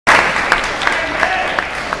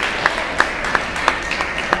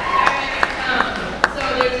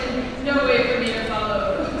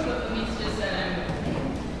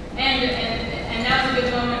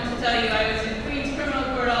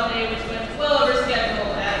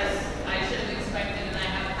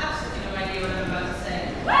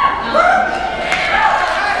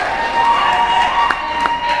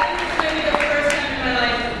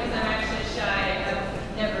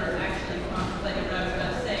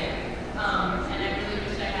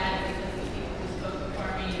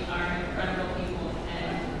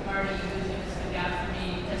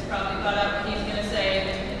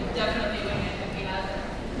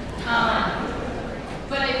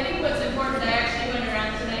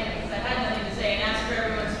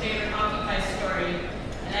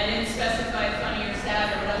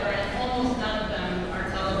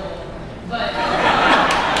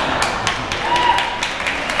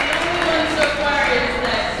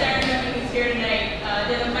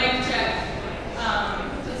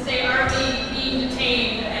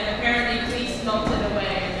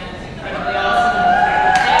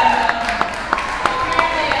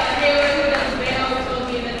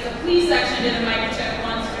police actually did a mic check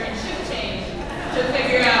once during shift change to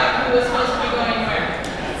figure out who was supposed to be going where.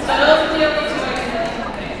 So those are the only two I can really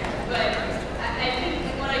convey. But I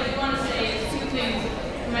think what I do want to say is two things.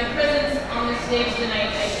 My presence on this stage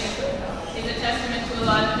tonight, I think, is a testament to a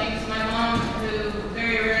lot of things. My mom, who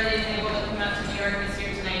very rarely is able to come out to New York, is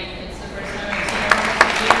here tonight. It's the first time I've seen her in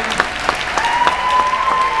a year.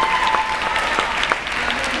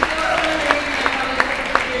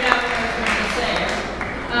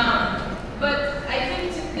 But I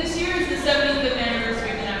think this year is the 75th anniversary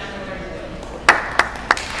of the National Lawyers Guild.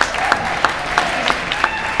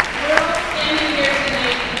 We're all standing here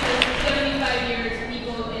tonight because for 75 years,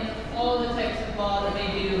 people in all the types of law that they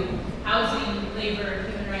do, housing, labor,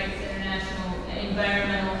 human rights, international,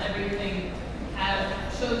 environmental, everything, have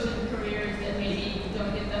chosen careers that maybe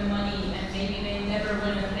don't get them money and maybe they never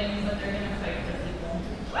win a thing, but they're going to fight for people.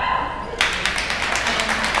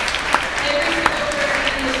 Every single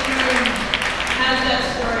person in this room has that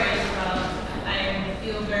story as well. I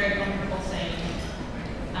feel very comfortable saying.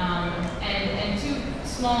 And two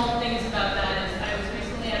small things about that is I was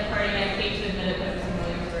recently at a party, and I hate to admit it, but it was in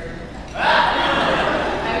Williamsburg.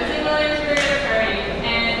 I was in Williamsburg at a party,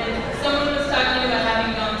 and someone was talking about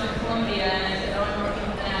having gone to Columbia, and I said, oh, I'm working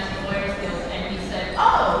with the National Lawyers Guild, and he said,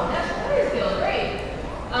 oh, National Lawyers Guild, great.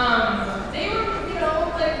 They were, you know,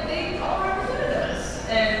 like, they all represented us,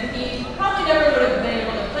 and he probably never would have been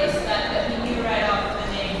able to place that, but he knew right off the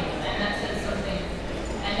name, and that says something.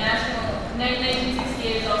 And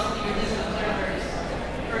 1968 is also the year these observers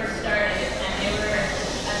first started, and they were at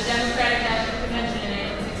the Democratic National Convention in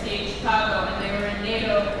 1968 Chicago, and they were in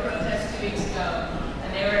NATO protest 2 weeks ago, and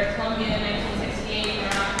they were at Columbia in 1968, and they were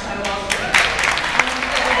on Occupy Wall Street.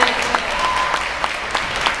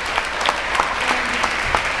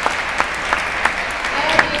 I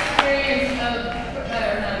had the experience of,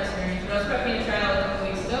 not experience, but I was prepping a trial a couple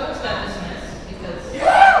weeks ago, which got dismissed because it's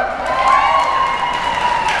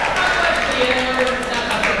not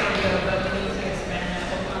about video, but we need to expand that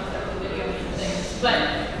whole concept of video things. But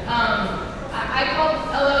I called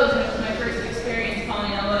LOs, and it was my first experience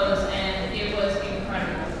calling LOs, and it was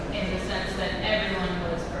incredible in the sense that everyone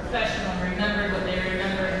was professional, remembered what they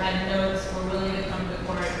remembered, had notes, were willing to come to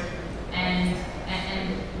court, and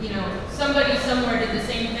you know, somebody somewhere did the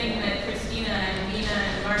same thing that Christina and Nina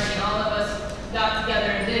and Marty and all of us got together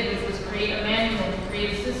and did, which was create a manual,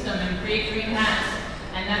 create a system, and create green hats.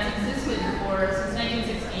 And that's existed for, since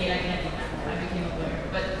 1968, I can't do that. I became a lawyer.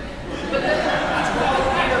 But that's 12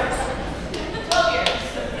 years. 12 years.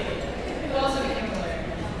 Who also became a lawyer.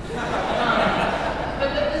 But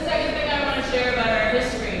the second thing I want to share about our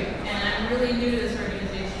history, and I'm really new to this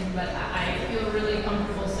organization, but I feel really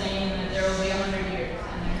comfortable saying that there will be 100 years,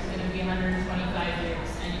 and there's going to be 125 years,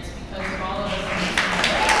 and it's because of all of us in this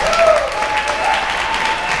room.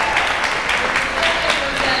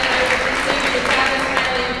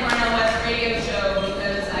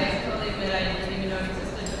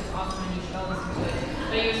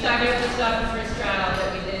 Talking about the stop and frisk trial that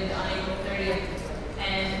we did on April 30th,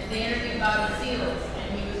 and they interviewed Bobby Seals,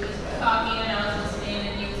 and he was just talking, and I was listening,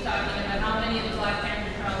 and he was talking about how many of the Black Panther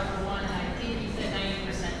trials were won, and I think he said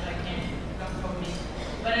 90%, but I can't, don't quote me.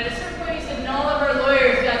 But at a certain point he said, and all of our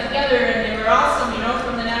lawyers got together, and they were awesome, you know,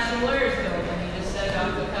 from the National Lawyers Guild, and he just said it off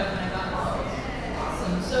the cuff, and I thought, oh,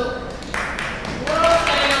 awesome. So, we're all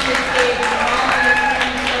standing on this stage, and we're all in this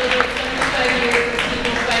room to celebrate 75 years of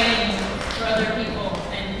people fighting for other people.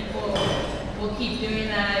 We'll keep doing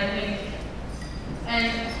that, I think.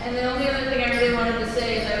 And the only other thing I really wanted to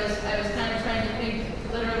say is I was kind of trying to think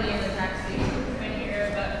literally in the taxi right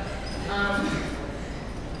here, but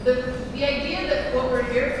the idea that what we're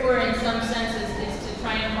here for in some senses is to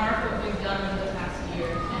try and mark what we've done over the past year,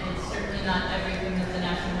 and it's certainly not everything that the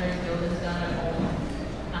National Lawyers Guild has done at all.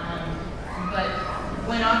 But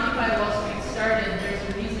when Occupy Wall Street started, there's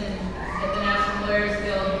a reason that the National Lawyers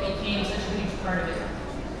Guild became such a huge part of it.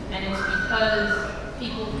 And it's because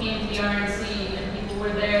people came to the RNC and people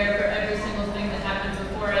were there for every single thing that happened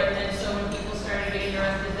before it. And so when people started getting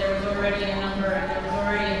arrested, there was already a number, and there was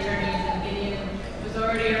already attorneys, and Gideon was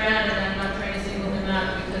already around, and I'm not trying to single him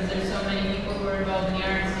out because there's so many people who are involved in the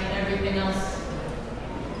RNC and everything else.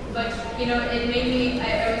 But, you know, it made me,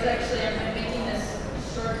 I was actually, I'm making this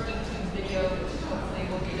short YouTube video, which hopefully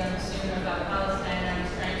will be done soon, about Palestine. I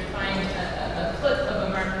was trying to find a clip of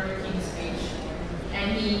a Martin Luther King speech.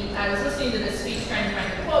 And I was listening to this speech trying to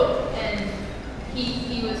find a quote, and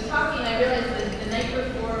he was talking, I realized that the night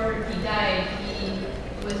before he died, he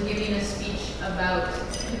was giving a speech about,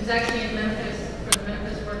 he was actually in Memphis for the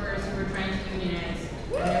Memphis workers who were trying to unionize.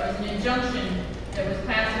 And there was an injunction that was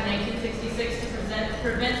passed in 1966 to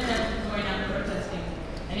prevent them from going out and protesting.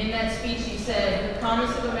 And in that speech he said, "The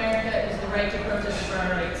promise of America is the right to protest for our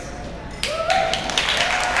rights."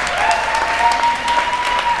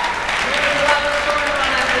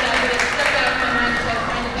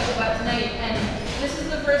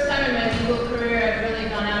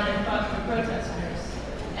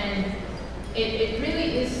 It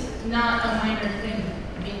really is not a minor thing,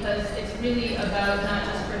 because it's really about not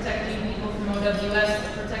just protecting people from OWS,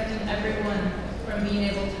 but protecting everyone from being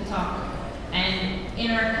able to talk. And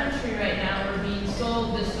in our country right now, we're being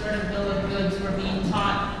sold this sort of bill of goods. We're being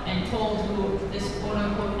taught and told who this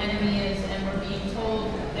quote-unquote enemy is, and we're being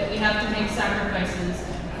told that we have to make sacrifices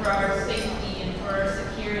for our safety and for our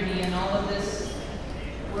security and all of this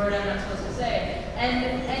word I'm not supposed to say. And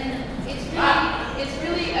it's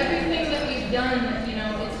really everything that we've done. You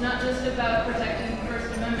know, it's not just about protecting the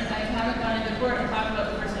First Amendment. I haven't gone into court and talked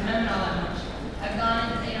about the First Amendment all that much. I've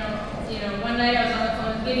gone, one night I was on the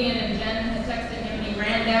phone with Gideon, and Jen had texted him, and he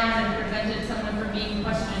ran down and prevented someone from being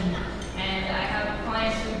questioned. And I have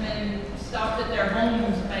clients who've been stopped at their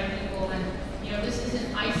homes by people, and this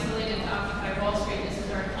isn't isolated to Occupy Wall Street. This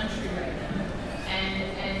is our country right now.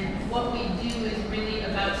 And what we do is really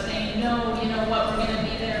about saying, no, you know what, we're going to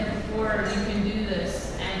be there before you can do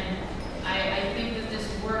this. And I think that this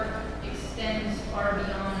work extends far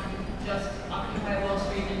beyond just Occupy Wall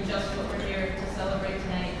Street and just what we're here to celebrate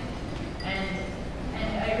tonight. And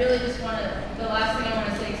I really just want to, the last thing I want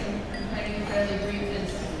to say, because I'm trying to be fairly brief,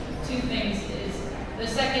 is two things. Is the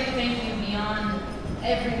second thank you beyond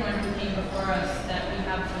everyone who came before us that we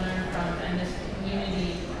have to learn from, and this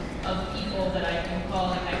community of people that I can call,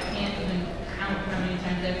 like I can't even count how many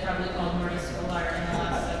times I've probably called Maurice Solar in the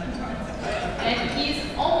last 7 months. And he's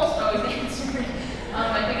almost always answering.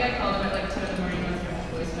 I think I called him at like 2 in the morning with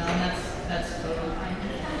his voicemail, and that's totally fine.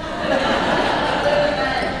 Other than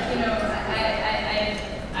that,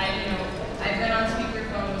 I've been on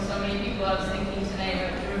speakerphone with so many people. I was thinking today,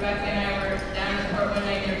 but Rebecca and I were down in the court one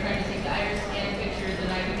night, and they were trying to take the iris scan pictures,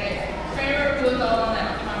 and I think I'm trying to remember who was all on that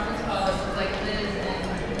conference call. It was like Liz and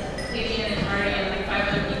Gideon and Marty and like 5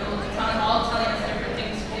 other people, all telling us different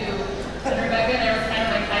things to do. And Rebecca and I were kind of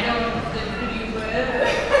like, I don't know who do you live?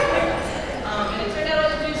 And it turned out all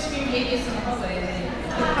the dudes screamed atheist in the hallway, and they're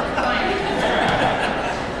fine.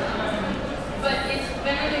 But it's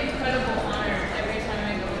been an incredible honor every time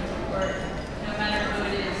I go into court, no matter who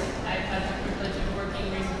it is. I've had the privilege of working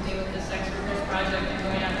recently with the Sex Workers Project and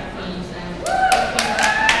going out to Queens and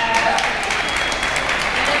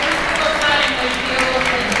every single time I feel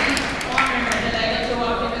a deep honor that I get to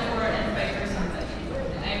walk into court and fight for somebody.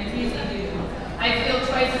 I really do. I feel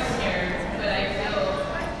twice as scared, but I feel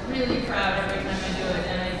really proud every time I do it,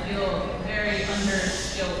 and I feel very under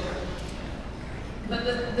guilt. But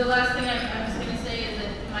the last thing I'm just going to say is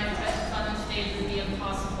that my presence on the stage would be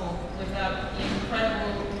impossible without the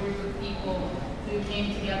incredible group of people who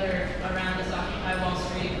came together around this Occupy Wall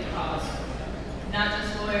Street cause. Not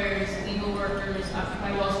just lawyers, legal workers,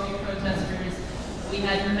 Occupy Wall Street protesters. We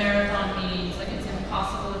had marathon meetings. Like, it's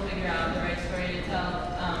impossible to figure out the right story to tell.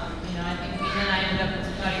 I think Mina and I ended up at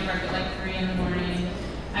Zuccotti Park at like 3 in the morning.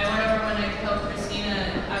 I went over when I told Christina,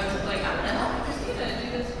 I was like, I'm going to help Christina do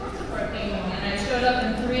this court support thing. And I showed up,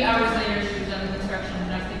 and 3 hours later she was done with instructions,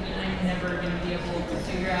 and I was thinking, I'm never going to be able to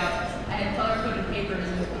figure out. I had color-coded papers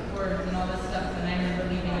and words and all this stuff, and I remember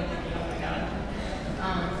leaving and thinking, oh my God.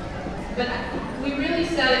 But we really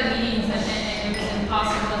sat at meetings, and it was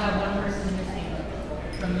impossible to have one person missing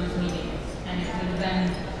from those meetings. And it would have been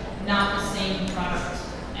not the same product.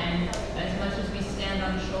 And as much as we stand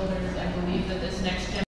on shoulders